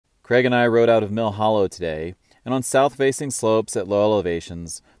Craig and I rode out of Mill Hollow today, and on south-facing slopes at low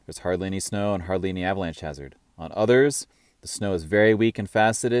elevations, there's hardly any snow and hardly any avalanche hazard. On others, the snow is very weak and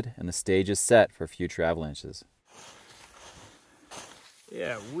faceted, and the stage is set for future avalanches.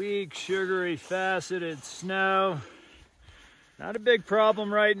 Yeah, weak, sugary, faceted snow. Not a big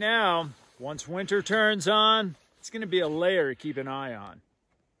problem right now. Once winter turns on, it's going to be a layer to keep an eye on.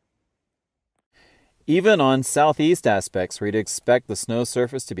 Even on southeast aspects where you'd expect the snow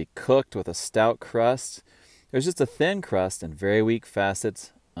surface to be cooked with a stout crust, there's just a thin crust and very weak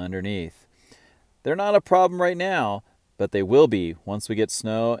facets underneath. They're not a problem right now, but they will be once we get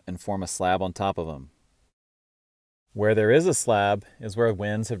snow and form a slab on top of them. Where there is a slab is where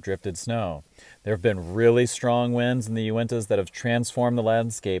winds have drifted snow. There have been really strong winds in the Uintas that have transformed the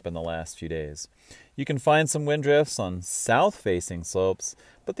landscape in the last few days. You can find some wind drifts on south-facing slopes,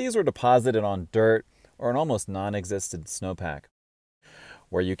 but these were deposited on dirt or an almost non-existent snowpack.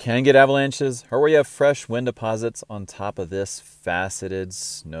 Where you can get avalanches or where you have fresh wind deposits on top of this faceted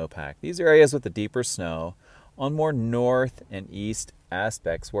snowpack. These are areas with the deeper snow on more north and east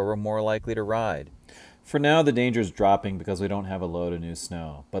aspects where we're more likely to ride. For now, the danger is dropping because we don't have a load of new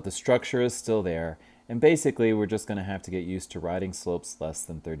snow, but the structure is still there, and basically we're just going to have to get used to riding slopes less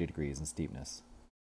than 30 degrees in steepness.